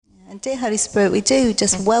Dear Holy Spirit, we do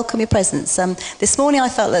just welcome your presence. This morning I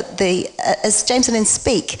felt that as James and Lynn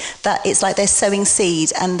speak, that it's like they're sowing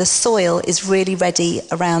seed and the soil is really ready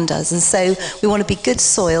around us. And so we want to be good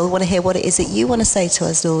soil, we want to hear what it is that you want to say to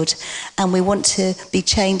us, Lord, and we want to be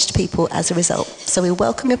changed people as a result. So we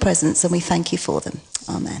welcome your presence and we thank you for them.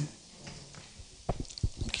 Amen.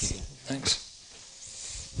 Thank you. Thanks.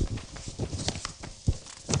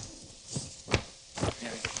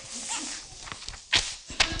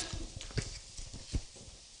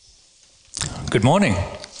 Good morning.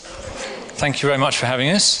 Thank you very much for having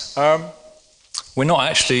us. We're not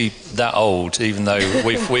actually that old, even though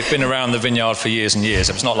we've been around the vineyard for years and years.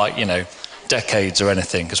 It's not like, decades or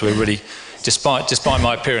anything, because we're really, despite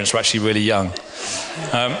my appearance, we're actually really young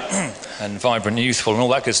and vibrant and youthful and all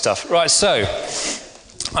that good stuff. Right, so,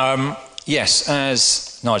 yes,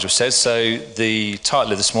 as Nigel said, so the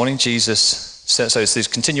title of this morning, Jesus, so it's this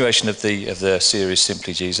continuation of the series,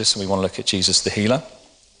 Simply Jesus, and we want to look at Jesus the healer.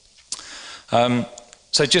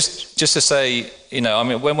 So just to say,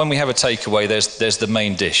 when we have a takeaway, there's the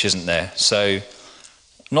main dish, isn't there? So I'm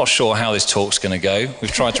not sure how this talk's going to go.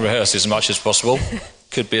 We've tried to rehearse as much as possible.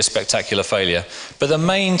 Could be a spectacular failure. But the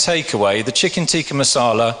main takeaway, the chicken tikka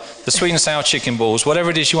masala, the sweet and sour chicken balls, whatever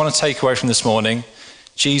it is you want to take away from this morning,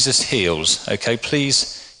 Jesus heals. Okay,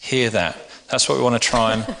 please hear that. That's what we want to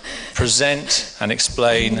try and present and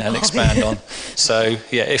explain and expand on. So,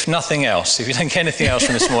 yeah, if nothing else, if you don't get anything else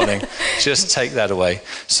from this morning, just take that away.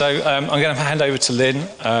 So I'm going to hand over to Lynn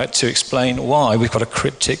to explain why we've got a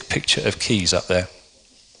cryptic picture of keys up there.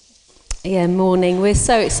 Yeah, morning. We're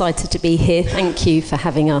so excited to be here. Thank you for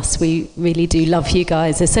having us. We really do love you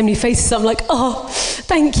guys. There's so many faces. I'm like, oh,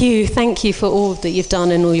 thank you. Thank you for all that you've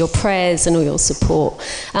done and all your prayers and all your support.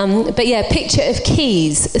 But yeah, picture of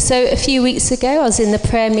keys. So a few weeks ago, I was in the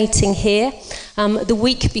prayer meeting here. The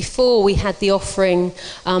week before, we had the offering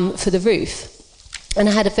for the roof. And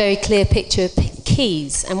I had a very clear picture of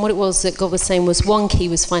keys. And what it was that God was saying was one key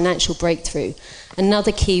was financial breakthrough.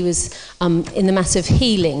 Another key was in the matter of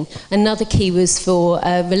healing. Another key was for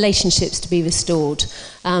relationships to be restored.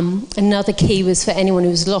 Another key was for anyone who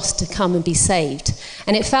was lost to come and be saved.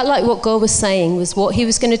 And it felt like what God was saying was what he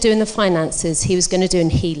was going to do in the finances, he was going to do in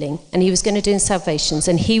healing, and he was going to do in salvations,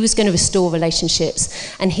 and he was going to restore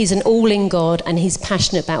relationships. And he's an all-in God, and he's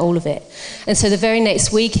passionate about all of it. And so the very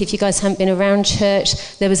next week, if you guys haven't been around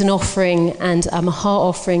church, there was an offering and a heart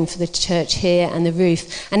offering for the church here and the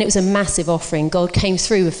roof. And it was a massive offering. God came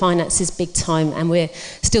through with finances big time, and we're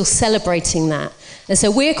still celebrating that. And so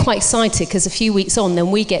we're quite excited because a few weeks on,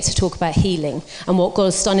 then we get to talk about healing and what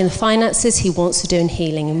God's done in the finances, he wants to do in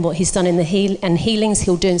healing, and what he's done in the healings,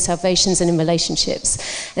 he'll do in salvations and in relationships.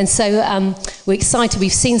 And so we're excited.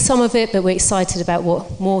 We've seen some of it, but we're excited about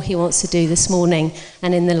what more he wants to do this morning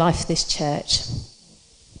and in the life of this church.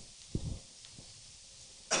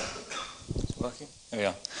 Working? There we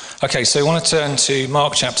are. Okay, so we want to turn to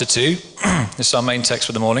Mark chapter 2. This is our main text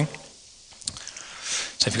for the morning.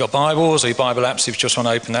 So if you've got Bibles or your Bible apps, if you just want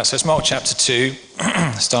to open that. So it's Mark chapter 2,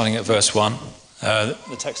 starting at verse 1. The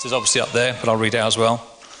text is obviously up there, but I'll read it out as well.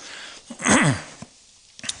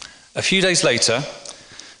 A few days later,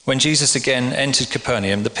 when Jesus again entered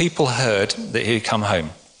Capernaum, the people heard that he had come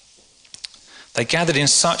home. They gathered in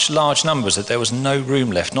such large numbers that there was no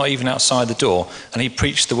room left, not even outside the door, and he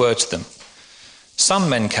preached the word to them. Some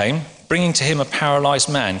men came, bringing to him a paralyzed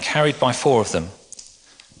man, carried by 4 of them.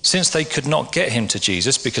 Since they could not get him to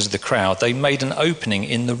Jesus because of the crowd, they made an opening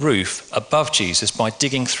in the roof above Jesus by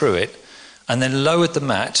digging through it, and then lowered the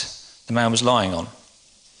mat the man was lying on.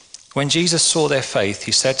 When Jesus saw their faith,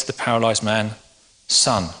 he said to the paralyzed man,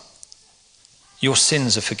 "Son, your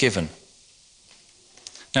sins are forgiven."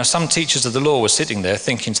 Now some teachers of the law were sitting there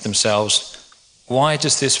thinking to themselves, "Why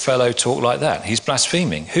does this fellow talk like that? He's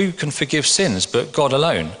blaspheming. Who can forgive sins but God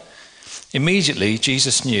alone?" Immediately,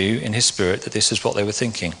 Jesus knew in his spirit that this is what they were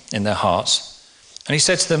thinking in their hearts. And he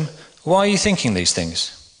said to them, "Why are you thinking these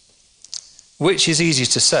things? Which is easier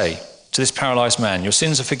to say to this paralyzed man, 'Your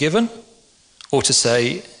sins are forgiven,' or to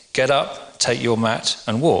say, 'Get up, take your mat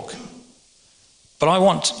and walk'? But I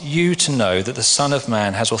want you to know that the Son of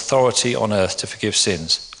Man has authority on earth to forgive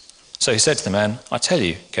sins." So he said to the man, "I tell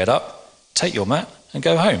you, get up, take your mat and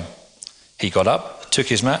go home." He got up, took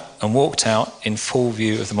his mat and walked out in full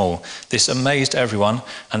view of them all. This amazed everyone,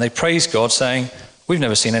 and they praised God, saying, "We've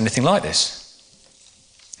never seen anything like this."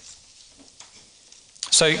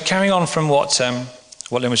 So carrying on from what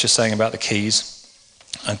Lynn was just saying about the keys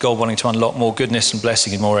and God wanting to unlock more goodness and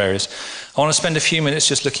blessing in more areas, I want to spend a few minutes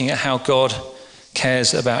just looking at how God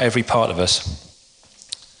cares about every part of us.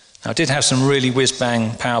 Now, I did have some really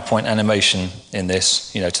whiz-bang PowerPoint animation in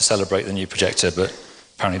this, to celebrate the new projector, but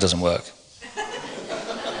Apparently it doesn't work.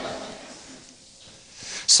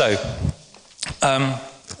 So,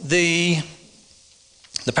 the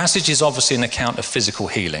passage is obviously an account of physical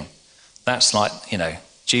healing. That's like,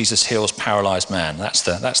 Jesus heals paralyzed man. That's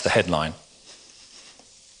the headline.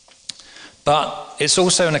 But it's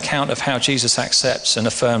also an account of how Jesus accepts and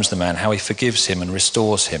affirms the man, how he forgives him and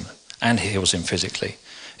restores him and heals him physically.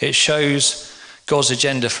 It shows God's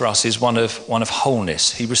agenda for us is one of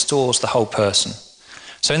wholeness. He restores the whole person.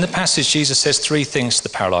 So in the passage, Jesus says three things to the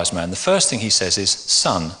paralyzed man. The first thing he says is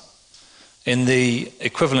son. In the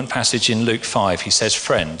equivalent passage in Luke 5, he says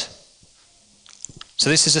friend.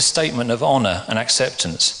 So this is a statement of honor and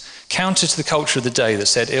acceptance, counter to the culture of the day that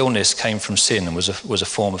said illness came from sin and was a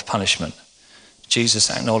form of punishment.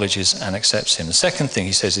 Jesus acknowledges and accepts him. The second thing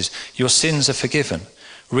he says is, your sins are forgiven,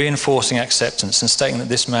 reinforcing acceptance and stating that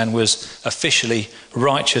this man was officially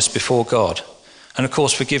righteous before God. And of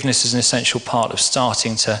course, forgiveness is an essential part of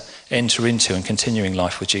starting to enter into and continuing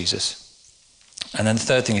life with Jesus. And then the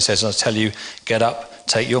third thing he says, I'll tell you, get up,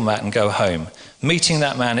 take your mat and go home. Meeting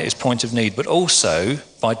that man at his point of need, but also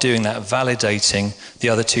by doing that, validating the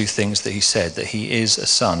other two things that he said, that he is a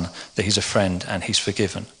son, that he's a friend, and he's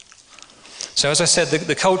forgiven. So as I said,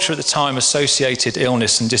 the culture at the time associated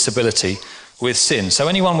illness and disability with sin. So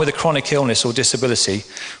anyone with a chronic illness or disability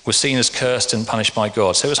was seen as cursed and punished by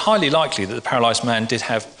God. So it was highly likely that the paralyzed man did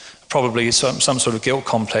have probably some sort of guilt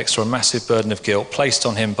complex or a massive burden of guilt placed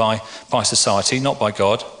on him by society, not by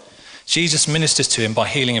God. Jesus ministers to him by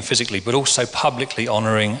healing him physically, but also publicly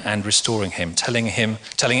honouring and restoring him, telling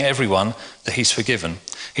everyone that he's forgiven.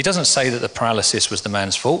 He doesn't say that the paralysis was the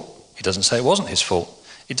man's fault. He doesn't say it wasn't his fault.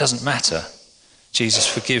 It doesn't matter. Jesus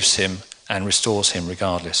forgives him and restores him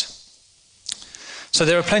regardless. So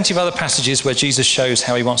there are plenty of other passages where Jesus shows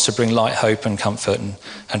how he wants to bring light, hope and comfort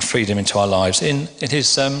and freedom into our lives. In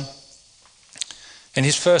his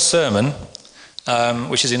first sermon,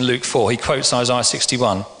 which is in Luke 4, he quotes Isaiah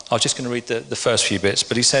 61. I was just going to read the first few bits,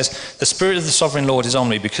 but he says, the Spirit of the Sovereign Lord is on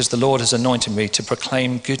me because the Lord has anointed me to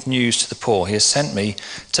proclaim good news to the poor. He has sent me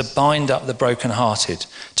to bind up the brokenhearted,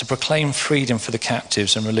 to proclaim freedom for the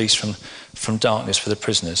captives and release from darkness for the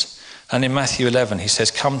prisoners. And in Matthew 11, he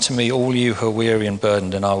says, come to me, all you who are weary and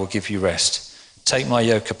burdened, and I will give you rest. Take my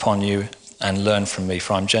yoke upon you and learn from me,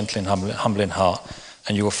 for I'm gentle and humble in heart,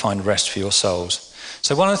 and you will find rest for your souls.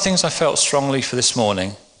 So one of the things I felt strongly for this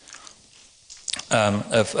morning,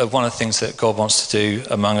 of one of the things that God wants to do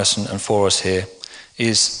among us and for us here,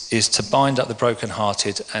 is to bind up the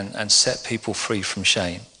brokenhearted and set people free from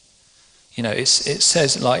shame. It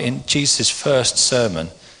says, like in Jesus' first sermon,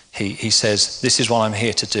 he says, this is what I'm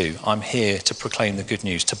here to do. I'm here to proclaim the good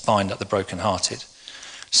news, to bind up the brokenhearted.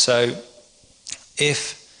 So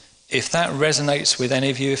if that resonates with any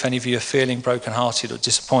of you, if any of you are feeling brokenhearted or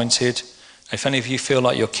disappointed, if any of you feel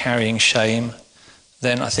like you're carrying shame,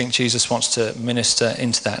 then I think Jesus wants to minister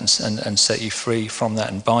into that and set you free from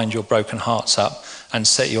that and bind your broken hearts up and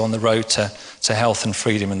set you on the road to health and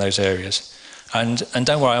freedom in those areas. And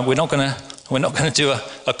don't worry, we're not going to do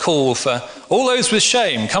a call for all those with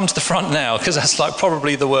shame, come to the front now, because that's like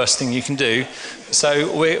probably the worst thing you can do.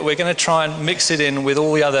 So we're going to try and mix it in with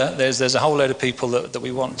all the other. There's a whole load of people that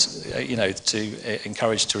we want to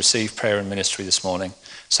encourage to receive prayer and ministry this morning.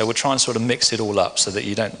 So we'll try and sort of mix it all up so that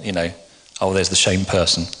you don't oh, there's the shame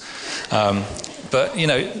person. But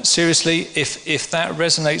seriously, if that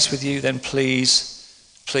resonates with you, then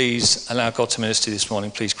please allow God to minister this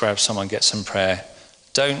morning. Please grab someone, get some prayer.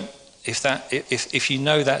 If you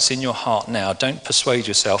know that's in your heart now, don't persuade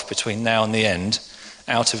yourself between now and the end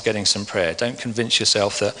out of getting some prayer. Don't convince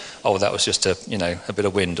yourself that, oh, that was just a bit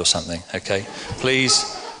of wind or something, okay? Please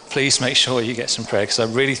make sure you get some prayer, because I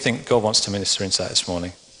really think God wants to minister into that this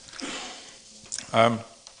morning.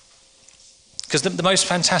 Because the most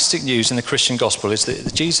fantastic news in the Christian gospel is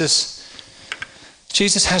that Jesus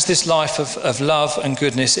has this life of love and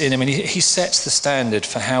goodness in him, and he sets the standard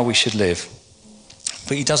for how we should live.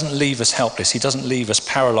 But he doesn't leave us helpless. He doesn't leave us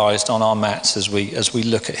paralyzed on our mats as we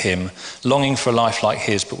look at him, longing for a life like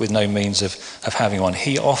his, but with no means of having one.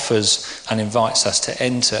 He offers and invites us to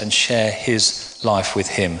enter and share his life with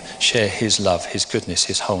him, share his love, his goodness,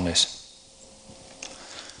 his wholeness.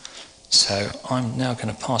 So I'm now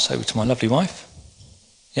going to pass over to my lovely wife.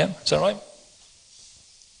 Yeah, is that right?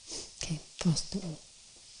 Okay, pass it on.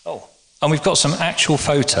 Oh, and we've got some actual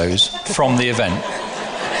photos from the event.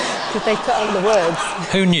 Did they put on the words?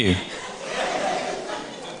 Who knew?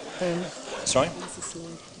 Sorry?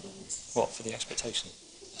 What, for the expectation?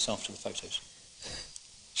 That's after the photos.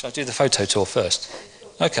 Shall I do the photo tour first?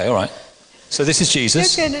 Okay, all right. So this is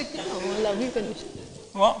Jesus. Oh, I love you.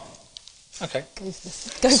 What? Okay. Go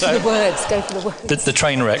for the words. Go for the words. The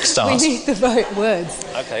train wreck starts. We need the right words.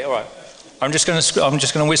 Okay, all right. I'm just going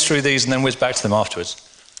to whiz through these and then whiz back to them afterwards.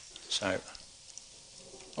 So,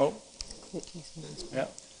 yeah.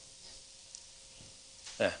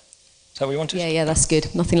 There. Is that what you wanted? Yeah, that's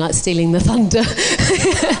good. Nothing like stealing the thunder.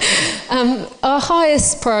 Our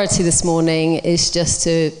highest priority this morning is just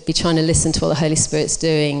to be trying to listen to what the Holy Spirit's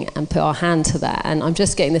doing and put our hand to that. And I'm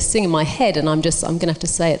just getting this thing in my head, and I'm going to have to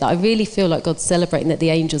say it, that I really feel like God's celebrating that the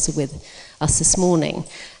angels are with us this morning.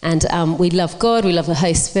 And we love God, we love the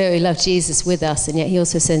Holy Spirit, we love Jesus with us, and yet he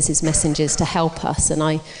also sends his messengers to help us. And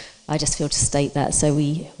I just feel to state that. So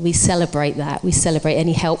we celebrate that. We celebrate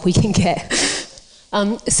any help we can get.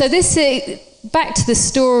 So this, back to the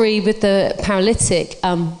story with the paralytic,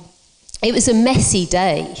 it was a messy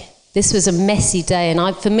day. This was a messy day,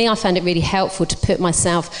 and for me, I found it really helpful to put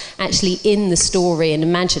myself actually in the story and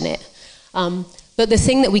imagine it. But the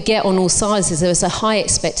thing that we get on all sides is there was a high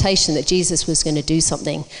expectation that Jesus was going to do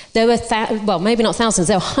something. There were, maybe not thousands,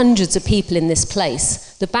 there were hundreds of people in this place.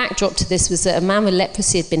 The backdrop to this was that a man with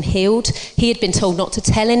leprosy had been healed. He had been told not to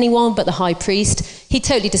tell anyone but the high priest. He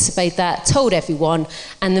totally disobeyed that, told everyone,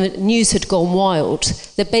 and the news had gone wild.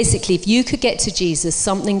 That basically, if you could get to Jesus,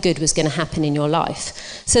 something good was going to happen in your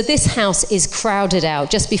life. So this house is crowded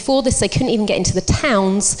out. Just before this, they couldn't even get into the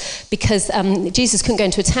towns because Jesus couldn't go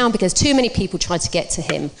into a town because too many people tried to get to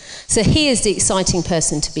him. So he is the exciting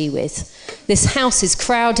person to be with. This house is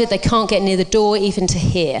crowded. They can't get near the door even to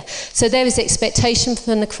hear. So there is expectation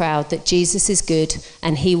from the crowd that Jesus is good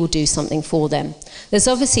and he will do something for them. There's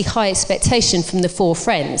obviously high expectation from the four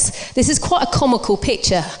friends. This is quite a comical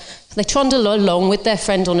picture. They trundle along with their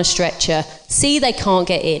friend on a stretcher, see they can't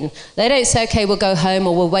get in. They don't say, okay, we'll go home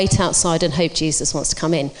or we'll wait outside and hope Jesus wants to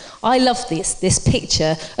come in. I love this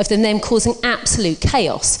picture of them causing absolute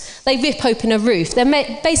chaos. They rip open a roof. They're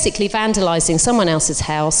basically vandalising someone else's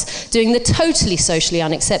house, doing the totally socially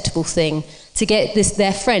unacceptable thing to get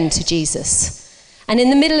their friend to Jesus. And in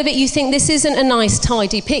the middle of it, you think this isn't a nice,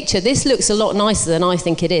 tidy picture. This looks a lot nicer than I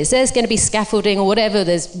think it is. There's going to be scaffolding or whatever.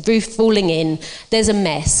 There's roof falling in. There's a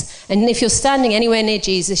mess. And if you're standing anywhere near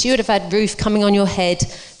Jesus, you would have had roof coming on your head.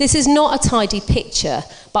 This is not a tidy picture,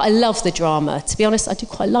 but I love the drama. To be honest, I do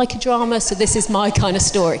quite like a drama, so this is my kind of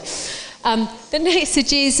story. But next to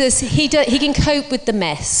Jesus, he can cope with the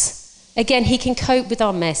mess. Again, he can cope with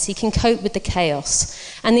our mess. He can cope with the chaos.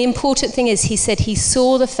 And the important thing is, he said he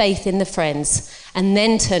saw the faith in the friends and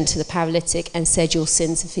then turned to the paralytic and said, your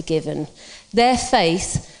sins are forgiven. Their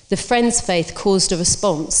faith, the friends' faith, caused a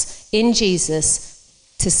response in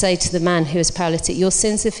Jesus to say to the man who is paralytic, your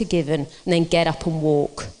sins are forgiven, and then get up and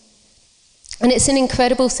walk. And it's an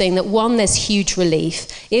incredible thing that, one, there's huge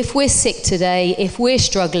relief. If we're sick today, if we're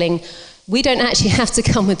struggling, we don't actually have to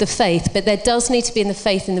come with the faith, but there does need to be the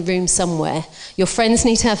faith in the room somewhere. Your friends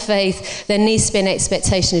need to have faith. There needs to be an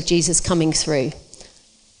expectation of Jesus coming through.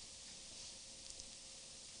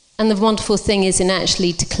 And the wonderful thing is, in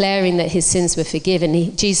actually declaring that his sins were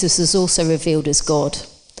forgiven, Jesus was also revealed as God.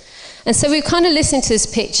 And so we've kind of listened to this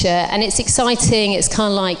picture, and it's exciting. It's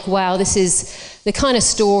kind of like, wow, this is the kind of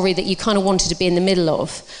story that you kind of wanted to be in the middle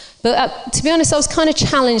of. But to be honest, I was kind of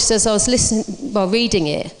challenged as I was reading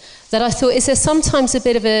it, that I thought, is there sometimes a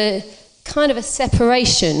bit of a kind of a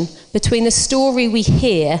separation between the story we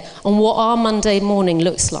hear and what our Monday morning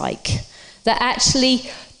looks like? That actually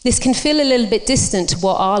this can feel a little bit distant to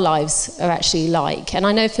what our lives are actually like. And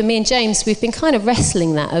I know for me and James, we've been kind of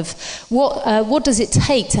wrestling that of what does it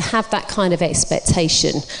take to have that kind of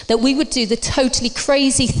expectation? That we would do the totally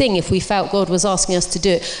crazy thing if we felt God was asking us to do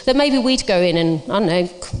it. That maybe we'd go in and, I don't know,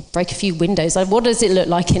 break a few windows. What does it look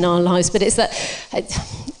like in our lives? But it's that,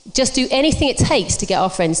 just do anything it takes to get our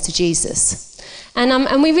friends to Jesus.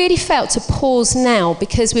 And we really felt to pause now,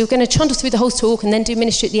 because we were going to trundle through the whole talk and then do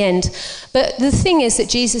ministry at the end. But the thing is that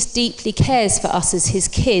Jesus deeply cares for us as his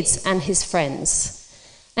kids and his friends.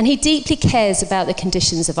 And he deeply cares about the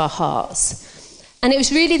conditions of our hearts. And it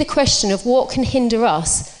was really the question of what can hinder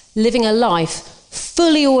us living a life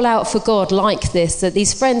fully all out for God like this, that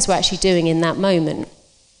these friends were actually doing in that moment.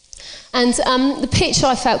 And the picture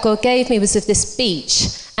I felt God gave me was of this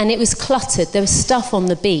beach, and it was cluttered. There was stuff on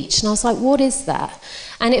the beach, and I was like, what is that?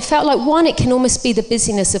 And it felt like, one, it can almost be the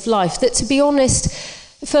busyness of life, that to be honest,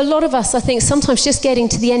 for a lot of us, I think sometimes just getting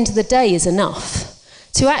to the end of the day is enough.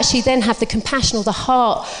 To actually then have the compassion or the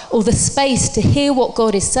heart or the space to hear what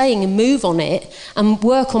God is saying and move on it and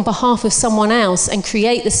work on behalf of someone else and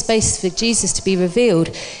create the space for Jesus to be revealed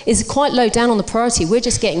is quite low down on the priority. We're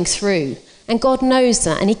just getting through. And God knows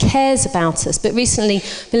that, and he cares about us. But recently,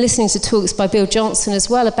 I've been listening to talks by Bill Johnson as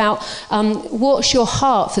well about what's your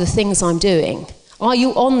heart for the things I'm doing? Are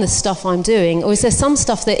you on the stuff I'm doing? Or is there some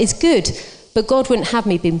stuff that is good, but God wouldn't have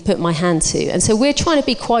me put my hand to? And so we're trying to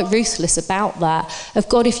be quite ruthless about that, of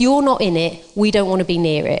God, if you're not in it, we don't want to be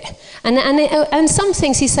near it. And some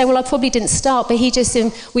things he's saying, well, I probably didn't start, but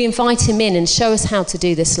we invite him in and show us how to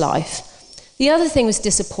do this life. The other thing was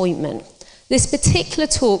disappointment. This particular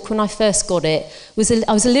talk, when I first got it,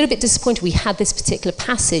 I was a little bit disappointed we had this particular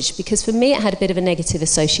passage, because for me it had a bit of a negative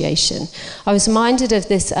association. I was reminded of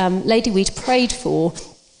this lady we'd prayed for,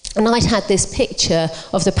 and I'd had this picture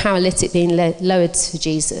of the paralytic being lowered to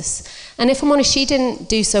Jesus. And if I'm honest, she didn't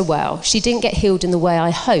do so well. She didn't get healed in the way I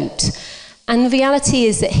hoped. And the reality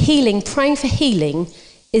is that healing, praying for healing,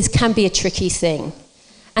 can be a tricky thing.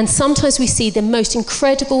 And sometimes we see the most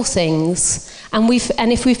incredible things, and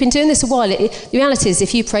if we've been doing this a while, the reality is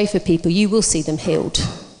if you pray for people, you will see them healed.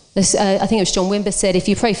 I think it was John Wimber said, if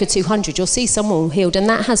you pray for 200, you'll see someone healed, and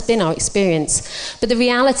that has been our experience. But the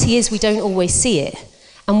reality is we don't always see it.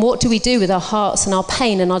 And what do we do with our hearts and our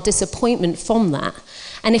pain and our disappointment from that?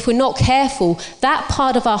 And if we're not careful, that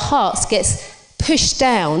part of our hearts gets pushed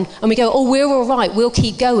down, and we go, oh, we're all right, we'll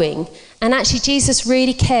keep going. And actually, Jesus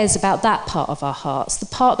really cares about that part of our hearts, the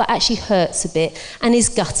part that actually hurts a bit and is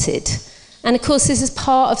gutted. And of course, this is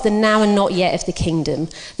part of the now and not yet of the kingdom,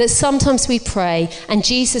 that sometimes we pray and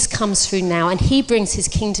Jesus comes through now and he brings his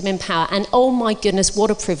kingdom in power. And oh my goodness,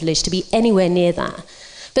 what a privilege to be anywhere near that.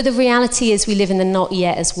 But the reality is we live in the not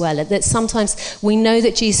yet as well, that sometimes we know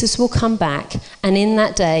that Jesus will come back, and in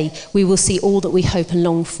that day we will see all that we hope and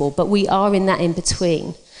long for, but we are in that in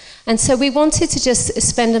between. And so we wanted to just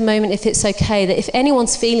spend a moment, if it's okay, that if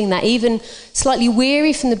anyone's feeling that, even slightly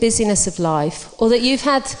weary from the busyness of life, or that you've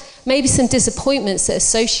had maybe some disappointments that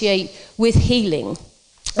associate with healing.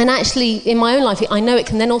 And actually, in my own life, I know it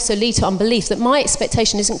can then also lead to unbelief, that my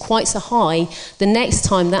expectation isn't quite so high the next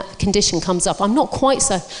time that condition comes up. I'm not quite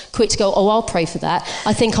so quick to go, oh, I'll pray for that.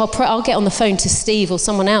 I think I'll get on the phone to Steve or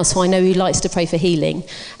someone else who I know who likes to pray for healing,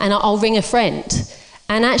 and I'll ring a friend.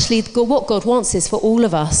 And actually, what God wants is for all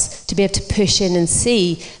of us to be able to push in and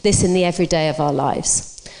see this in the everyday of our lives.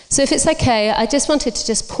 So if it's okay, I just wanted to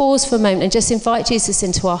just pause for a moment and just invite Jesus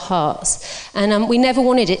into our hearts. And we never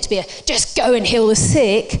wanted it to be just go and heal the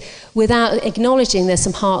sick without acknowledging there's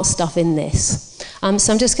some heart stuff in this.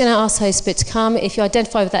 So I'm just going to ask the Holy Spirit to come. If you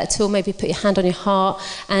identify with that at all, maybe put your hand on your heart.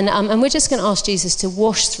 And we're just going to ask Jesus to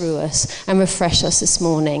wash through us and refresh us this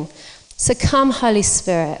morning. So come, Holy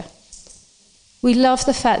Spirit. We love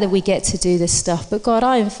the fact that we get to do this stuff. But God,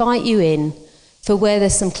 I invite you in for where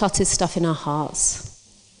there's some cluttered stuff in our hearts.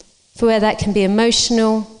 For where that can be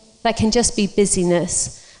emotional, that can just be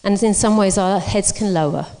busyness, and in some ways our heads can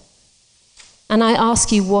lower. And I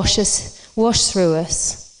ask you, wash through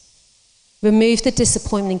us. Remove the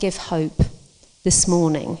disappointment and give hope this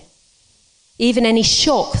morning. Even any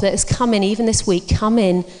shock that has come in, even this week, come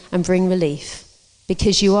in and bring relief.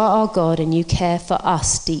 Because you are our God and you care for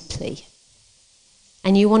us deeply.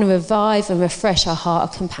 And you want to revive and refresh our heart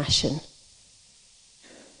of compassion.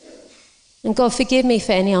 And God, forgive me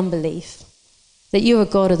for any unbelief, that you're a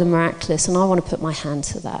God of the miraculous, and I want to put my hand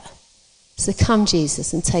to that. So come,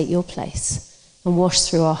 Jesus, and take your place and wash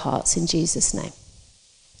through our hearts in Jesus' name.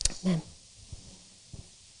 Amen.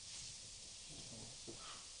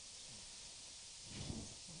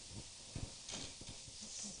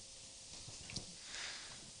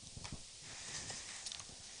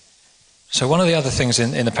 So one of the other things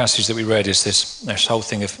in the passage that we read is this whole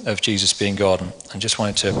thing of Jesus being God, and just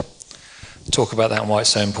wanted to talk about that and why it's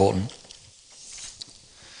so important.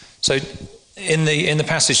 So in the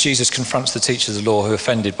passage, Jesus confronts the teachers of the law who are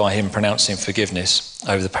offended by him pronouncing forgiveness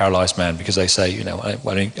over the paralyzed man, because they say,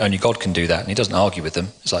 only God can do that. And he doesn't argue with them.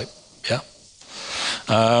 It's like, yeah.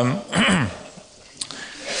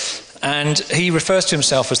 And he refers to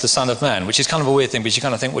himself as the Son of Man, which is kind of a weird thing, because you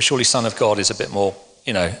kind of think, well, surely Son of God is a bit more,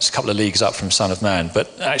 it's a couple of leagues up from Son of Man.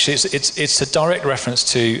 But actually, it's a direct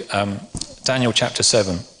reference to Daniel chapter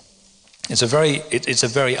 7. It's a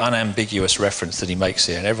very unambiguous reference that he makes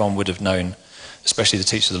here, and everyone would have known, especially the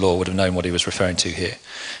teachers of the law, would have known what he was referring to here.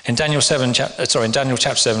 In Daniel chapter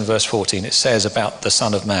 7, verse 14, it says about the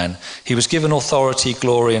Son of Man, he was given authority,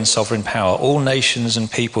 glory, and sovereign power. All nations and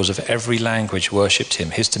peoples of every language worshipped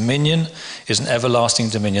him. His dominion is an everlasting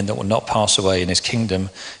dominion that will not pass away, and his kingdom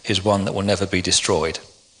is one that will never be destroyed.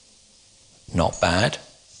 Not bad.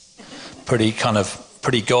 Pretty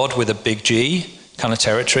God with a big G kind of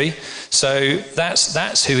territory. So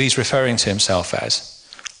that's who he's referring to himself as.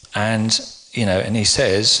 And he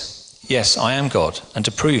says, yes, I am God, and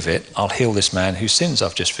to prove it, I'll heal this man whose sins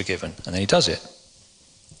I've just forgiven. And then he does it.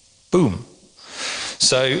 Boom.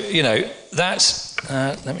 So, that's,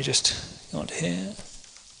 let me just go on to here.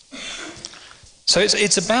 So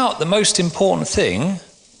it's about the most important thing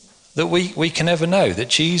that we can ever know, that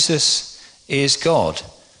Jesus is God.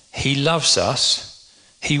 He loves us.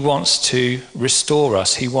 He wants to restore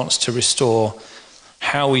us. He wants to restore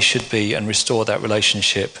how we should be and restore that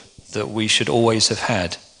relationship that we should always have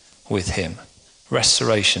had with him.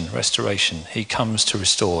 Restoration. He comes to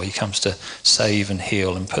restore. He comes to save and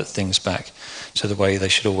heal and put things back to the way they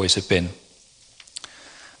should always have been.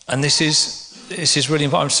 And this is really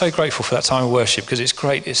important. I'm so grateful for that time of worship, because it's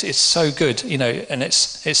great. It's so good, you know, and it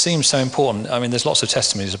seems so important. I mean, there's lots of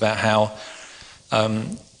testimonies about how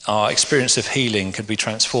our experience of healing could be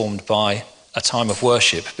transformed by a time of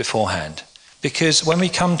worship beforehand. Because when we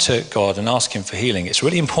come to God and ask him for healing, it's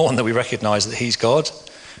really important that we recognize that he's God.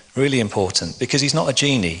 Really important, because he's not a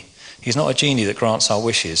genie. He's not a genie that grants our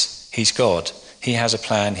wishes. He's God. He has a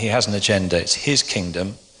plan. He has an agenda. It's his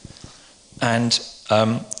kingdom.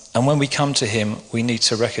 And when we come to him, we need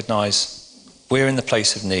to recognize we're in the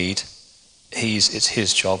place of need. It's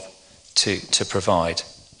his job to provide,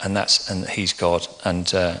 and he's God. And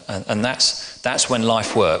that's when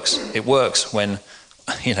life works. It works when,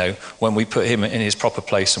 you know, when we put him in his proper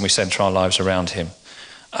place and we center our lives around him.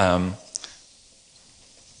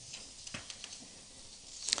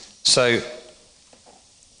 So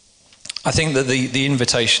I think that the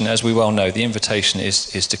invitation, as we well know, the invitation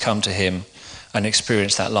is to come to him and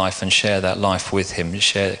experience that life and share that life with him,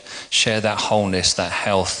 share that wholeness, that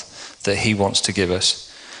health that he wants to give us.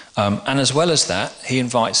 And as well as that, he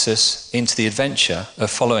invites us into the adventure of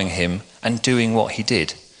following him and doing what he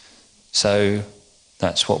did. So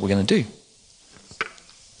that's what we're going to do.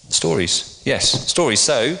 Stories. Yes, stories.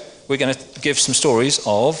 So we're going to give some stories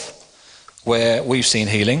of where we've seen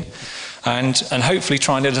healing, and hopefully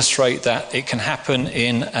try and illustrate that it can happen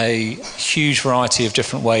in a huge variety of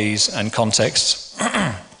different ways and contexts.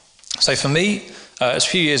 So for me, it was a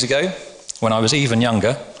few years ago when I was even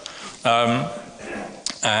younger,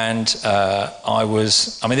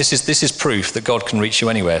 this is proof that God can reach you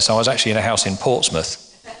anywhere. So I was actually in a house in Portsmouth.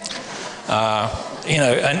 You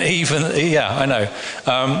know, and even, yeah, I know.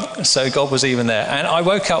 So God was even there. And I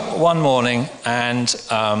woke up one morning and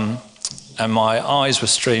my eyes were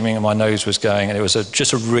streaming and my nose was going, and it was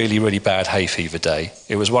just a really, really bad hay fever day.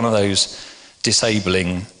 It was one of those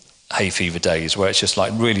disabling hay fever days where it's just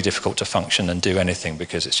like really difficult to function and do anything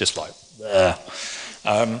because it's just like,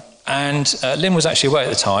 and Lynn was actually away at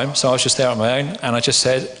the time, so I was just there on my own, and I just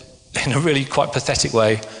said, in a really quite pathetic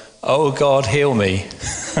way, "Oh God, heal me."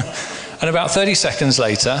 And about 30 seconds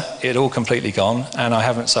later, it had all completely gone, and I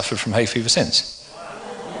haven't suffered from hay fever since.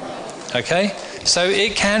 Okay? So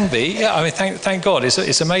it can be, yeah, I mean, thank God,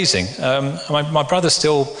 it's amazing. My brother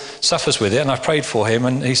still suffers with it, and I've prayed for him,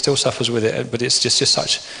 and he still suffers with it, but it's just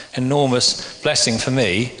such enormous blessing for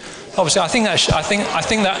me. Obviously, I think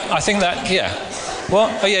that, yeah.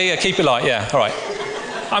 What? Oh, yeah, keep it light, yeah, all right.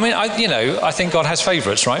 I mean, I think God has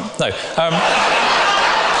favourites, right? No.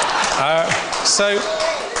 So,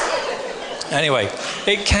 anyway,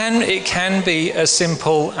 it can be as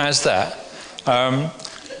simple as that.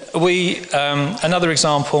 Another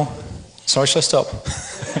example. Sorry, should I stop?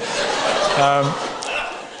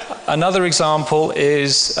 Another example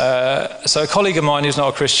is so a colleague of mine who's not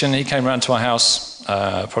a Christian. He came around to our house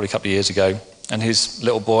probably a couple of years ago, and his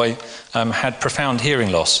little boy had profound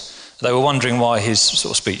hearing loss. They were wondering why his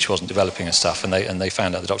sort of speech wasn't developing and stuff, and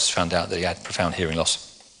the doctors found out that he had profound hearing loss.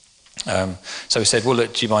 So we said, "Well,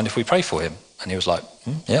 look, do you mind if we pray for him?" And he was like,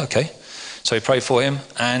 "Yeah, okay." So we prayed for him,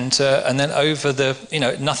 and then over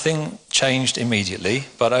nothing changed immediately,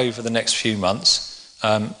 but over the next few months,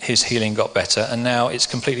 his healing got better, and now it's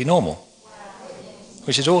completely normal,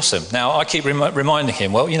 which is awesome. Now I keep reminding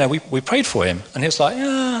him, well, we prayed for him, and he was like,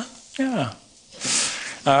 yeah.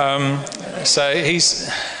 So he's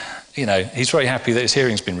very happy that his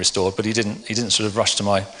hearing's been restored, but he didn't sort of rush to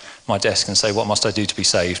my desk and say, "What must I do to be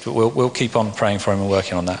saved?" But we'll keep on praying for him and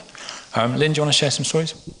working on that. Lynn, do you want to share some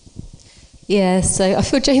stories? Yeah, so I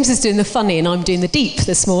feel James is doing the funny and I'm doing the deep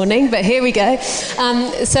this morning, but here we go.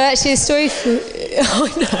 So actually a story for... I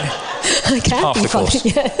know. I can be funny.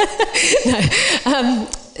 Yeah.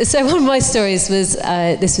 So one of my stories was,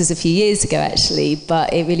 this was a few years ago actually,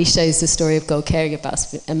 but it really shows the story of God caring about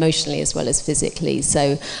us emotionally as well as physically.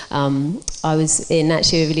 So I was in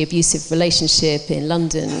actually a really abusive relationship in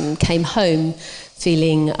London, came home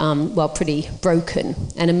feeling, pretty broken,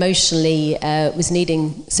 and emotionally was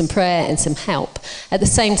needing some prayer and some help. At the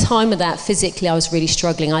same time with that, physically I was really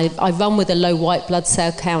struggling. I run with a low white blood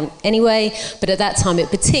cell count anyway, but at that time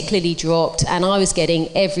it particularly dropped, and I was getting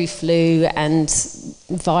every flu and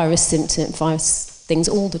virus things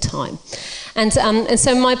all the time. And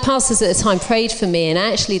so my pastors at the time prayed for me, and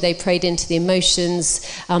actually they prayed into the emotions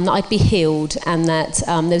that I'd be healed, and that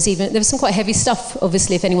there was some quite heavy stuff.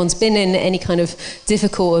 Obviously, if anyone's been in any kind of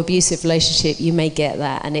difficult or abusive relationship, you may get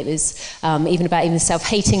that. And it was even about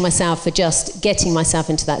self-hating myself for just getting myself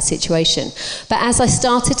into that situation. But as I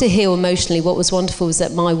started to heal emotionally, what was wonderful was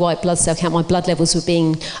that my white blood cell count, my blood levels were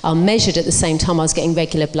being measured at the same time I was getting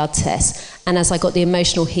regular blood tests. And as I got the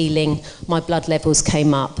emotional healing, my blood levels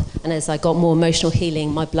came up. And as I got more emotional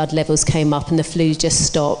healing, my blood levels came up, and the flu just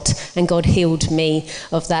stopped. And God healed me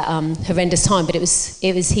of that horrendous time. But it was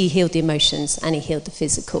He healed the emotions and He healed the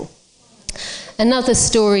physical. Another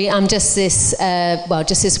story, just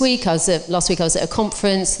this week, last week I was at a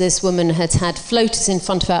conference. This woman had had floaters in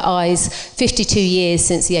front of her eyes 52 years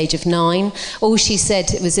since the age of 9. All she said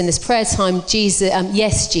was in this prayer time, Jesus,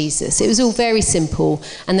 yes, Jesus. It was all very simple,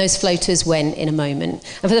 and those floaters went in a moment.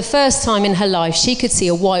 And for the first time in her life, she could see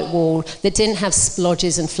a white wall that didn't have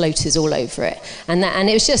splodges and floaters all over it. And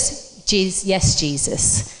it was just, yes,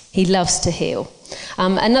 Jesus. He loves to heal.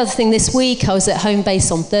 Another thing this week, I was at home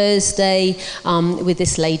base on Thursday with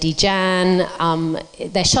this lady, Jan.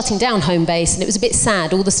 They're shutting down home base, and it was a bit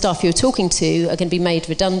sad. All the staff you were talking to are going to be made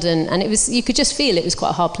redundant, and you could just feel it was quite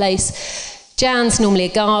a hard place. Jan's normally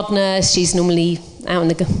a gardener. She's normally out in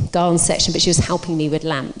the garden section, but she was helping me with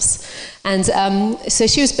lamps. And so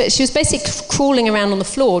she was basically crawling around on the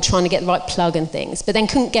floor trying to get the right plug and things, but then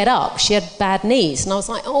couldn't get up. She had bad knees. And I was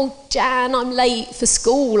like, oh, Jan, I'm late for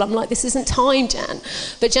school. I'm like, this isn't time, Jan.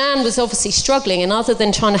 But Jan was obviously struggling, and other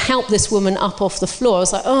than trying to help this woman up off the floor, I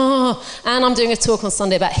was like, oh, and I'm doing a talk on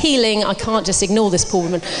Sunday about healing. I can't just ignore this poor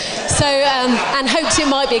woman. So, and hoped it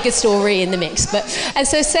might be a good story in the mix. And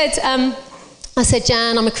so I said,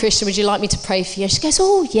 Jan, I'm a Christian, would you like me to pray for you? She goes,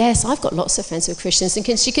 oh, yes, I've got lots of friends who are Christians.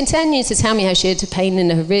 And she continued to tell me how she had pain in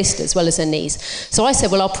her wrist as well as her knees. So I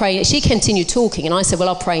said, well, I'll pray. She continued talking, and I said, well,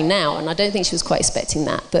 I'll pray now. And I don't think she was quite expecting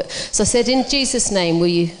that. So I said, in Jesus' name, will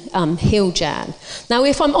you heal Jan? Now,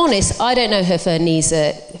 if I'm honest, I don't know if her knees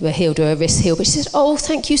were healed or her wrists healed. But she said, oh,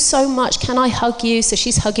 thank you so much. Can I hug you? So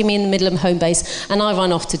she's hugging me in the middle of home base, and I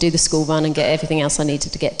run off to do the school run and get everything else I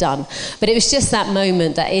needed to get done. But it was just that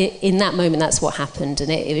moment, in that moment, that's what happened.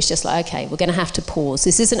 And it was just like, okay, we're going to have to pause.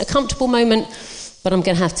 This isn't a comfortable moment, but I'm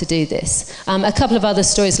going to have to do this. A couple of other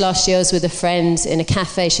stories. Last year I was with a friend in a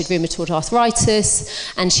cafe. She had rheumatoid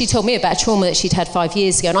arthritis, and she told me about a trauma that she'd had 5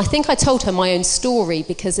 years ago. And I think I told her my own story,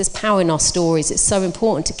 because there's power in our stories. It's so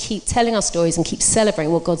important to keep telling our stories and keep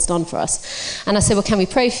celebrating what God's done for us. And I said, well, can we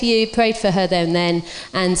pray for you? Prayed for her there and then,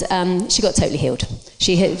 and she got totally healed.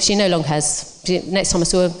 She no longer has, next time I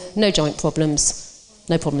saw her, no joint problems.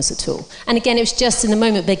 No problems at all. And again, it was just in the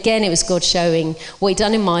moment, but again, it was God showing what He'd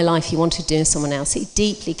done in my life, He wanted to do in someone else. He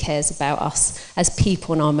deeply cares about us as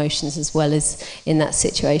people and our emotions as well as in that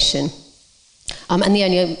situation. And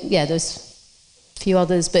there's a few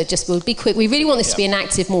others, but just we'll be quick. We really want this to be an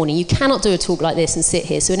active morning. You cannot do a talk like this and sit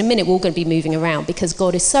here. So in a minute, we're all going to be moving around, because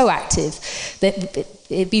God is so active that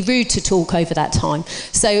it'd be rude to talk over that time.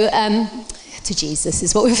 So to Jesus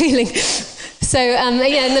is what we're feeling. So, and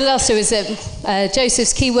the last story was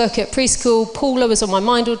Joseph's key work at preschool. Paula was on my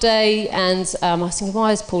mind all day, and I was thinking,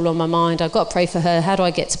 why is Paula on my mind? I've got to pray for her. How do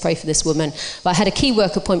I get to pray for this woman? But I had a key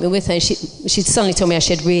work appointment with her, and she suddenly told me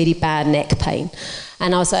she had really bad neck pain.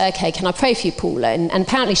 And I was like, okay, can I pray for you, Paula? And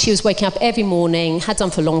apparently she was waking up every morning, had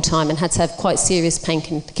done for a long time, and had to have quite serious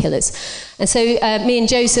painkillers. And so me and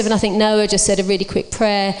Joseph, and I think Noah, just said a really quick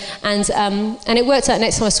prayer. And it worked out.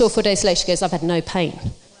 Next time I saw her 4 days later, she goes, I've had no pain.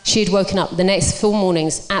 She had woken up the next 4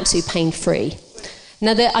 mornings absolutely pain-free.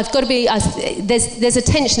 Now, there's a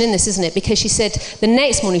tension in this, isn't it? Because she said, the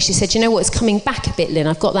next morning, she said, you know what, it's coming back a bit, Lynn.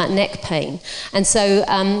 I've got that neck pain. And so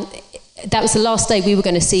that was the last day we were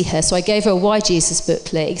going to see her. So I gave her a Why Jesus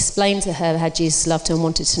booklet, explained to her how Jesus loved her and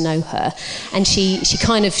wanted to know her. And she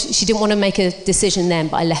didn't want to make a decision then,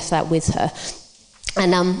 but I left that with her.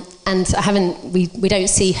 And we don't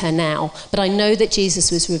see her now, but I know that Jesus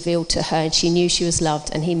was revealed to her, and she knew she was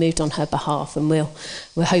loved, and He moved on her behalf, and we're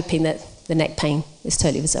hoping that the neck pain is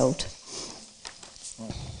totally resolved.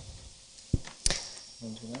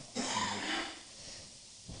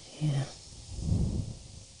 Yeah.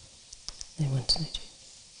 They want to know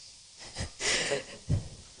you.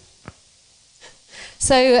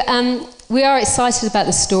 So we are excited about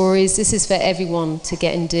the stories. This is for everyone to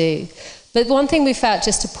get and do. But one thing we felt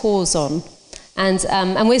just to pause on,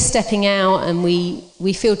 and we're stepping out, and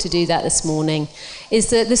we feel to do that this morning, is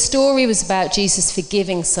that the story was about Jesus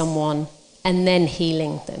forgiving someone and then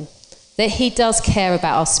healing them. That He does care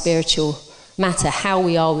about our spiritual matter how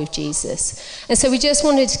we are with Jesus. And so we just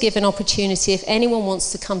wanted to give an opportunity, if anyone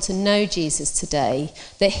wants to come to know Jesus today,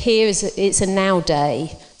 that it's a now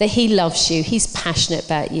day, that he loves you, he's passionate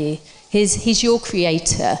about you, he's your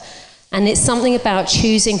creator. And it's something about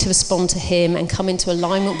choosing to respond to him and come into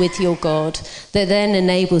alignment with your God that then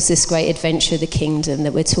enables this great adventure of the kingdom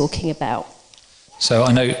that we're talking about. So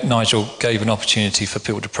I know Nigel gave an opportunity for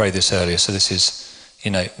people to pray this earlier. So this is,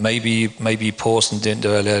 maybe you paused and didn't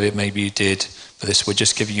do it earlier, maybe you did. But we're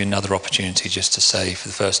just giving you another opportunity just to say for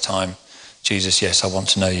the first time, Jesus, yes, I want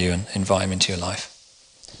to know you, and invite him into your life.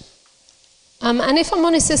 And if I'm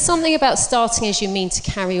honest, there's something about starting as you mean to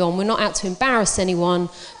carry on. We're not out to embarrass anyone,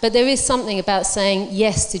 but there is something about saying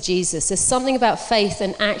yes to Jesus. There's something about faith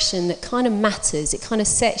and action that kind of matters. It kind of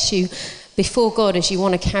sets you before God as you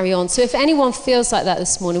want to carry on. So if anyone feels like that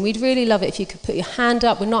this morning, we'd really love it if you could put your hand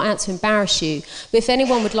up. We're not out to embarrass you, but if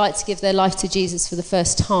anyone would like to give their life to Jesus for the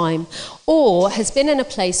first time, or has been in a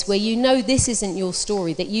place where you know this isn't your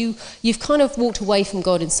story, that you've kind of walked away from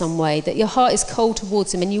God in some way, that your heart is cold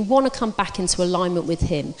towards him and you want to come back into alignment with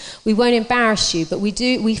him, we won't embarrass you, but we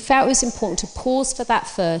felt it was important to pause for that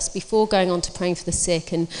first before going on to praying for the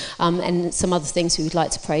sick and some other things we would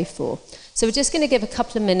like to pray for. So we're just going to give a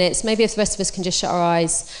couple of minutes, maybe if the rest of us can just shut our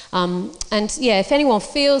eyes. If anyone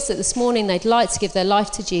feels that this morning they'd like to give their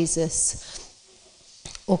life to Jesus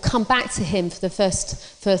or come back to him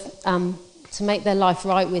to make their life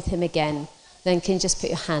right with him again, then can you just put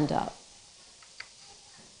your hand up?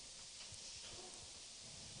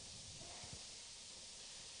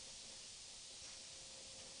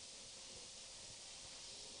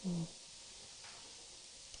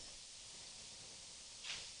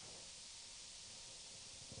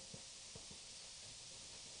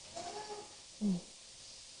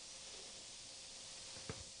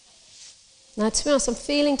 Now, to be honest, I'm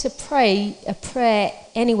feeling to pray a prayer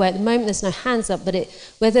anyway. At the moment, there's no hands up, but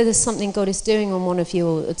whether there's something God is doing on one of you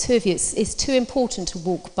or two of you, it's too important to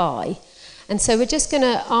walk by. And so we're just going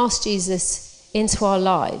to ask Jesus into our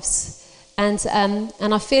lives. And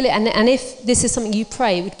I feel it, and if this is something you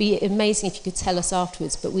pray, it would be amazing if you could tell us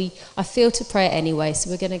afterwards, but I feel to pray it anyway,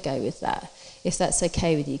 so we're going to go with that, if that's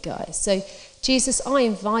okay with you guys. So, Jesus, I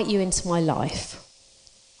invite you into my life.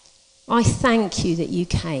 I thank you that you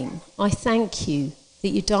came. I thank you that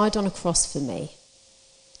you died on a cross for me.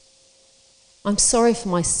 I'm sorry for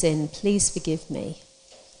my sin. Please forgive me.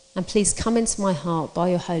 And please come into my heart by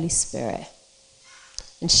your Holy Spirit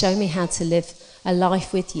and show me how to live a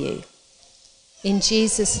life with you. In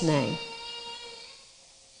Jesus' name.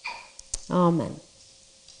 Amen.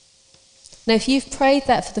 Now, if you've prayed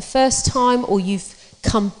that for the first time or you've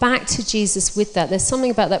come back to Jesus with that, there's something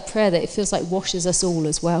about that prayer that it feels like washes us all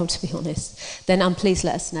as well, to be honest, then please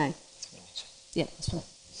let us know. Yeah, that's fine.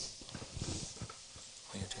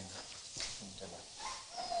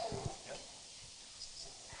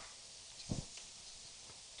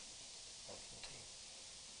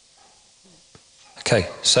 Okay,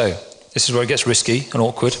 so this is where it gets risky and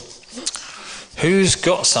awkward. Who's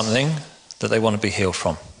got something that they want to be healed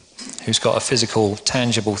from? Who's got a physical,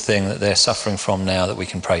 tangible thing that they're suffering from now that we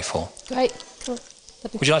can pray for? Great. Cool.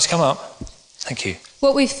 Would you like to come up? Thank you.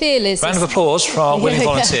 What we feel is... Round of applause for our willing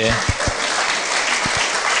volunteer.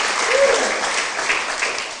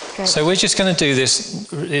 Great. So we're just going to do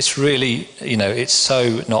this. It's really, it's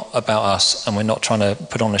so not about us, and we're not trying to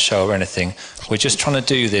put on a show or anything. We're just trying to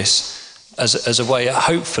do this as a way,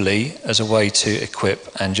 hopefully, as a way to equip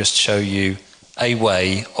and just show you a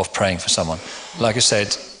way of praying for someone. Like I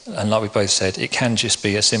said, and like we both said, it can just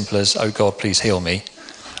be as simple as, oh God, please heal me.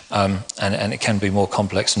 And it can be more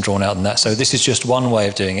complex and drawn out than that. So this is just one way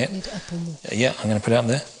of doing it. Yeah, I'm going to put it up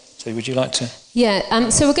there. So would you like to? Yeah,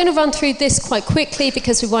 so we're going to run through this quite quickly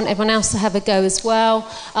because we want everyone else to have a go as well.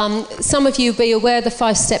 Some of you will be aware of the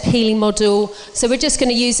 5-step healing model. So we're just going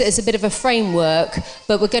to use it as a bit of a framework,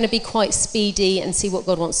 but we're going to be quite speedy and see what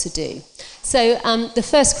God wants to do. So the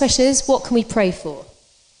first question is, what can we pray for?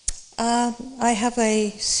 I have a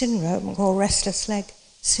syndrome called restless leg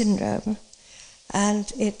syndrome,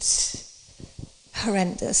 and it's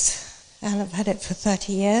horrendous. And I've had it for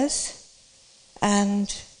 30 years,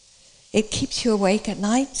 and it keeps you awake at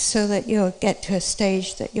night so that you'll get to a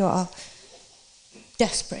stage that you are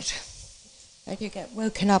desperate. And you get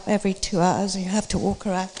woken up every 2 hours and you have to walk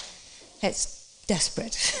around. It's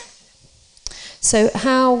desperate. So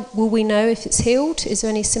how will we know if it's healed? Is there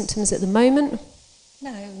any symptoms at the moment?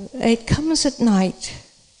 No, it comes at night,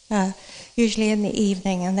 usually in the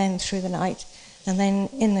evening and then through the night. And then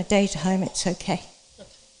in the daytime, it's okay.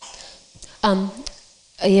 Are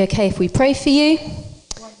you okay if we pray for you?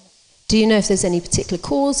 Do you know if there's any particular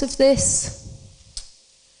cause of this?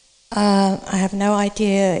 I have no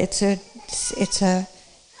idea. It's a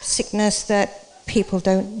sickness that people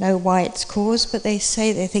don't know why it's caused, but they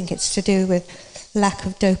say they think it's to do with lack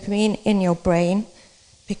of dopamine in your brain,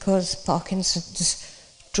 because Parkinson's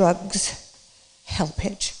drugs help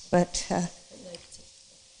it. But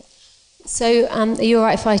so are you all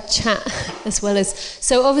right if I chat as well as...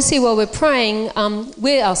 So obviously while we're praying,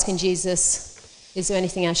 we're asking Jesus, is there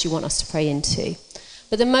anything else you want us to pray into?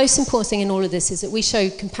 But the most important thing in all of this is that we show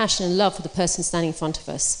compassion and love for the person standing in front of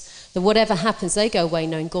us. That whatever happens, they go away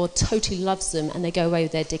knowing God totally loves them, and they go away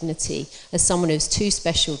with their dignity as someone who's too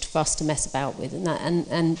special for us to mess about with.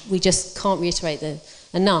 And we just can't reiterate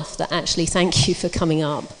enough that actually thank you for coming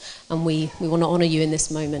up, and we want to honour you in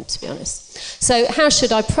this moment, to be honest. So how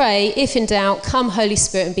should I pray? If in doubt, come Holy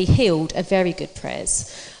Spirit and be healed, are very good prayers.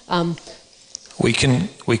 We can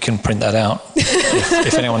print that out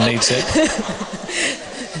if anyone needs it.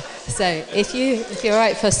 So if you're all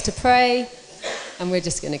right for us to pray, and we're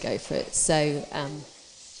just going to go for it. So, yeah.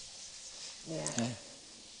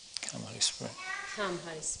 Come, Holy Spirit. Come,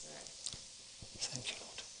 Holy Spirit. Thank you,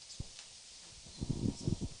 Lord.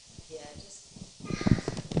 Yeah, just...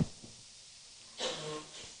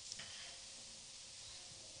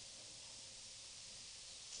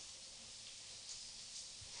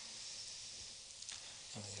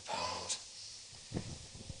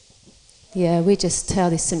 Yeah, we just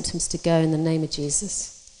tell these symptoms to go in the name of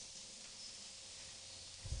Jesus.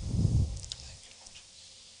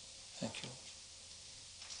 Thank you, Lord.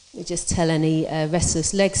 We just tell any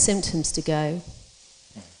restless leg symptoms to go.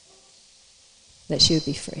 That she would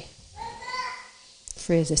be free.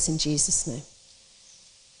 Free of this in Jesus' name.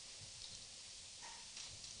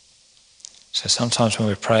 So sometimes when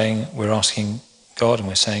we're praying, we're asking God and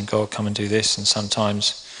we're saying, God, come and do this. And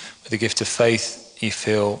sometimes with the gift of faith, you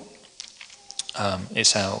feel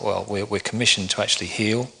we're commissioned to actually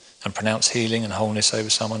heal and pronounce healing and wholeness over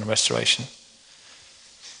someone and restoration.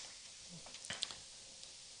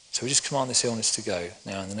 So we just command this illness to go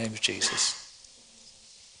now in the name of Jesus.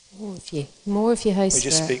 More of you, Holy Spirit. We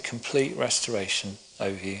just speak complete restoration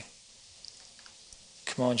over you.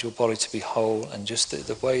 Command your body to be whole and just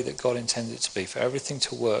the way that God intended it to be, for everything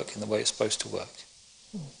to work in the way it's supposed to work.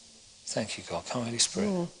 Thank you, God. Come, Holy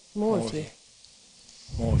Spirit. More of you.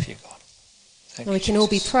 More of you, God. Thank And you, we can Jesus. all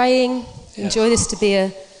be praying. Yeah.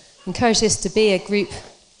 Encourage this to be a group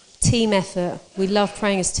team effort. We love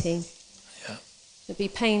praying as a team. Yeah. But be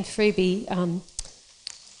pain-free, be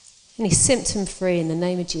any symptom-free in the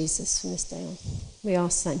name of Jesus from this day on. We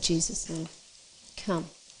ask that in Jesus' name. Come.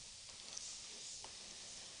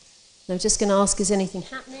 And I'm just going to ask, is anything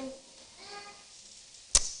happening?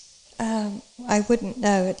 I wouldn't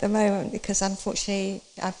know at the moment, because unfortunately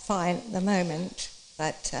I'm fine at the moment,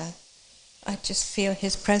 but I just feel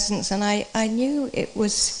his presence, and I knew it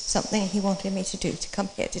was something he wanted me to do, to come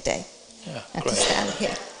here today. Yeah, and great. to stand here.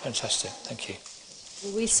 Fantastic. Thank you.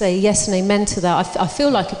 Well, we say yes and amen to that. I feel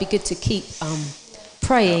like it'd be good to keep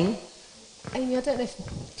praying. Amy, I don't know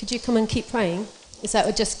could you come and keep praying? Is that,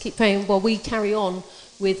 or just keep praying while we carry on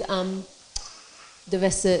with the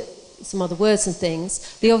rest of some other words and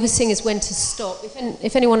things. The obvious thing is when to stop.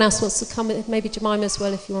 If anyone else wants to come, maybe Jemima as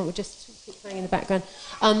well, if you want, we'll just keep praying in the background.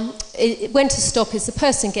 When to stop is the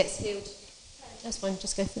person gets healed. That's fine,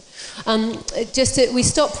 just go for it. We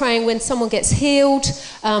stop praying when someone gets healed,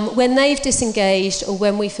 when they've disengaged, or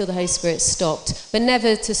when we feel the Holy Spirit stopped. But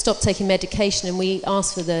never to stop taking medication, and we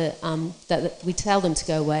ask for that we tell them to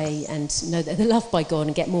go away and know that they're loved by God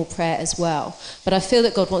and get more prayer as well. But I feel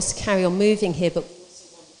that God wants to carry on moving here, but we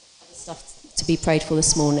also want other stuff to be prayed for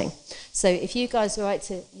this morning. So if you guys are right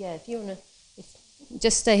to, if you want to,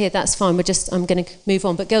 just stay here, that's fine. I'm going to move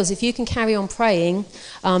on. But girls, if you can carry on praying,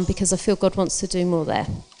 because I feel God wants to do more there.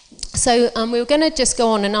 So we're going to just go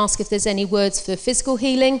on and ask if there's any words for physical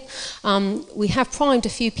healing. We have primed a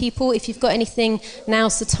few people. If you've got anything,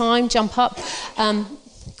 now's the time. Jump up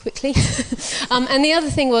quickly. And the other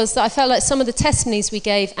thing was that I felt like some of the testimonies we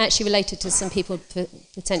gave actually related to some people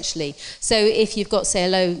potentially. So if you've got, say, a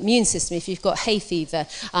low immune system, if you've got hay fever,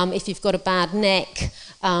 if you've got a bad neck,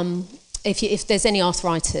 if there's any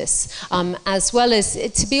arthritis, as well as,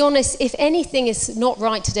 to be honest, if anything is not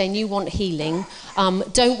right today and you want healing,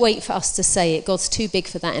 don't wait for us to say it. God's too big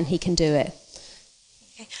for that and he can do it.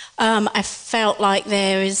 Okay. I felt like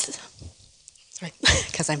there is, sorry,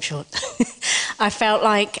 because I'm short. I felt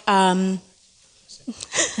like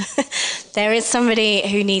there is somebody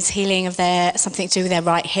who needs healing of something to do with their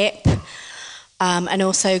right hip. And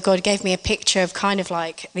also God gave me a picture of kind of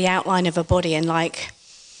like the outline of a body, and like,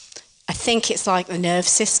 I think it's like the nerve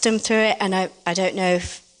system through it, and I don't know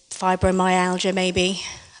if fibromyalgia maybe.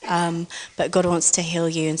 But God wants to heal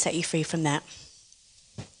you and set you free from that.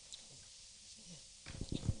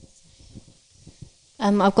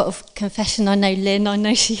 I've got a confession. I know Lynn. I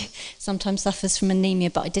know she sometimes suffers from anemia,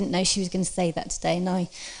 but I didn't know she was going to say that today. And I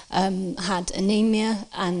had anemia,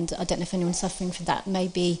 and I don't know if anyone's suffering from that,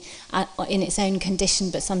 maybe in its own condition,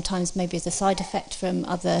 but sometimes maybe as a side effect from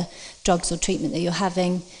other drugs or treatment that you're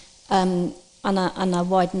having. And I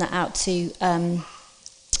widen that out to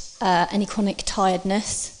any chronic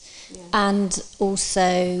tiredness, and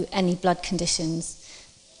also any blood conditions.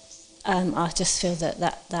 I just feel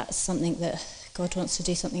that's something that God wants to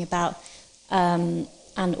do something about, and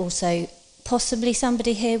also possibly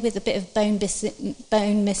somebody here with a bit of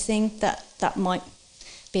bone missing, that might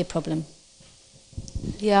be a problem.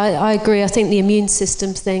 Yeah, I agree. I think the immune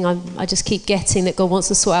system thing, I just keep getting that God wants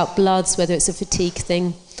to sort out bloods, whether it's a fatigue thing.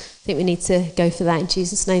 I think we need to go for that in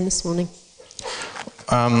Jesus' name this morning.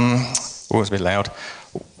 Always a bit loud.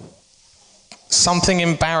 Something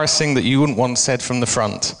embarrassing that you wouldn't want said from the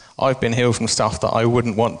front. I've been healed from stuff that I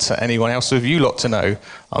wouldn't want anyone else of you lot to know.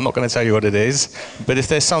 I'm not going to tell you what it is, but if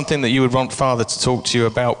there's something that you would want Father to talk to you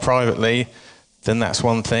about privately, then that's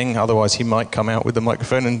one thing. Otherwise, he might come out with the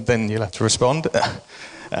microphone and then you'll have to respond.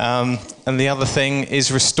 And the other thing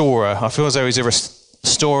is restorer. I feel as though he's a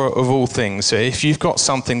restorer of all things. So if you've got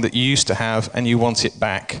something that you used to have and you want it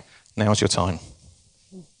back, now's your time.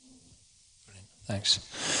 Thanks.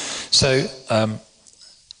 So,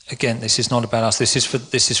 again, this is not about us. This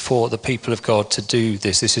is for the people of God to do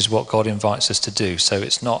this. This is what God invites us to do. So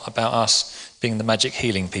it's not about us being the magic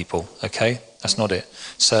healing people, okay? That's not it.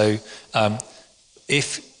 So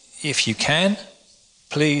if you can,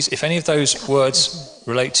 please, if any of those words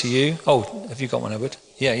relate to you. Oh, have you got one, Edward?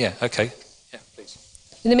 Yeah, okay. Yeah, please.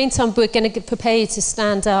 In the meantime, we're going to prepare you to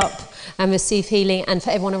stand up and receive healing, and for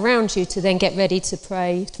everyone around you to then get ready to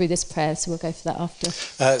pray through this prayer. So we'll go for that after.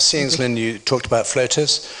 Seeing as Lynn, you talked about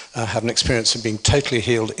floaters. I have an experience of being totally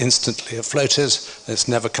healed instantly at floaters, and it's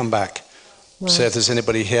never come back. Right. So if there's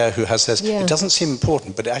anybody here who has this, it doesn't seem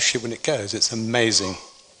important, but actually when it goes, it's amazing.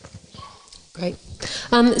 Great.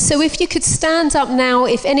 So if you could stand up now,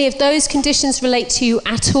 if any of those conditions relate to you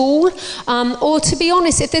at all, or to be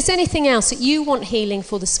honest, if there's anything else that you want healing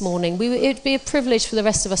for this morning, it would be a privilege for the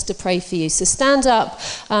rest of us to pray for you. So stand up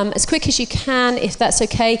as quick as you can, if that's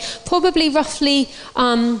okay. Probably roughly,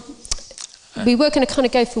 we were going to kind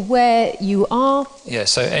of go for where you are. Yeah,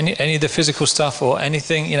 so any of the physical stuff or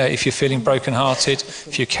anything, if you're feeling brokenhearted,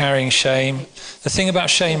 if you're carrying shame. The thing about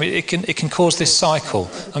shame, it can cause this cycle,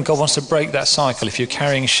 and God wants to break that cycle. If you're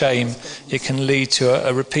carrying shame, it can lead to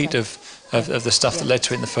a repeat of the stuff that led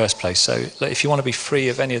to it in the first place. So if you want to be free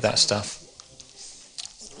of any of that stuff.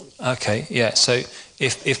 Okay, yeah, so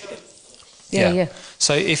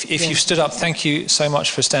So if you've stood up, thank you so much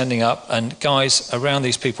for standing up. And guys around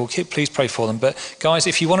these people, please pray for them. But guys,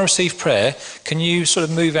 if you want to receive prayer, can you sort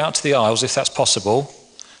of move out to the aisles if that's possible,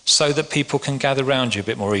 so that people can gather around you a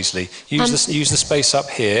bit more easily? Use the space up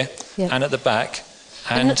here and at the back.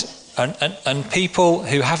 And people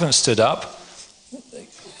who haven't stood up,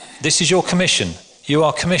 this is your commission. You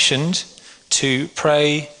are commissioned to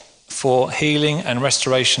pray for healing and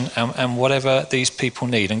restoration and whatever these people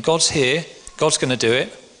need. And God's here. God's going to do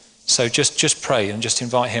it. So just pray and just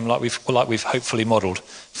invite him like we've hopefully modelled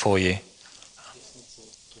for you.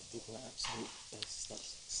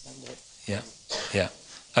 Yeah.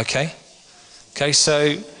 Okay,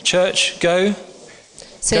 so church, go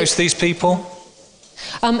to these people.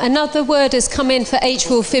 Another word has come in for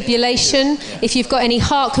atrial fibrillation. If you've got any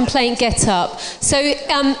heart complaint, get up. So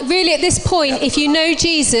really at this point, if you know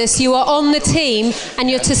Jesus, you are on the team and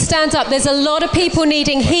you're to stand up. There's a lot of people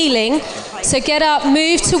needing healing. So get up,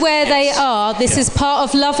 move to where they are. This is part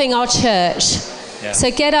of loving our church. So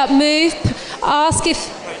get up, move, ask if...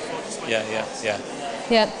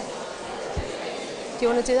 Yeah. Do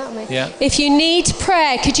you want to do that with me? Yeah. If you need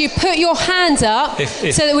prayer, could you put your hand up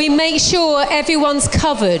so that we make sure everyone's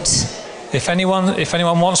covered? If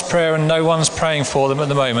anyone wants prayer and no one's praying for them at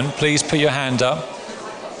the moment, please put your hand up.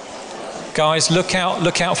 Guys, look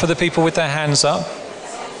out for the people with their hands up.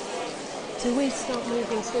 Do we start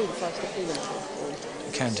moving through the 5 minutes?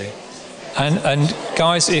 You can do. And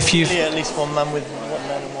guys, if you've... At least one man with one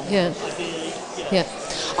man and one woman. Yeah.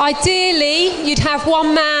 Ideally, you'd have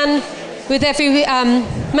one man with every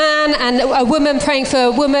man and a woman praying for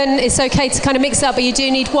a woman. It's okay to kind of mix it up, but you do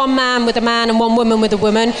need one man with a man and one woman with a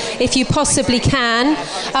woman, if you possibly can.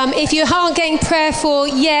 If you aren't getting prayer for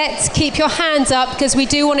yet, keep your hands up, because we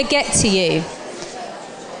do want to get to you.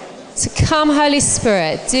 So come, Holy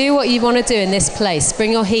Spirit, do what you want to do in this place.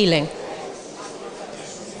 Bring your healing.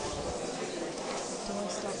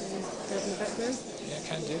 Yeah,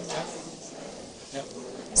 can do.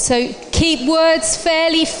 So keep words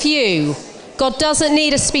fairly few. God doesn't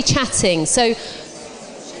need us to be chatting. So,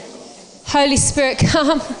 Holy Spirit,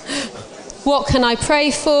 come. What can I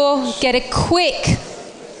pray for? Get a quick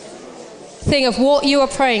thing of what you are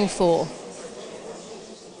praying for.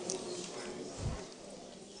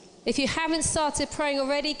 If you haven't started praying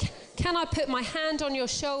already, can I put my hand on your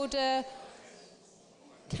shoulder?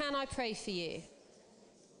 Can I pray for you?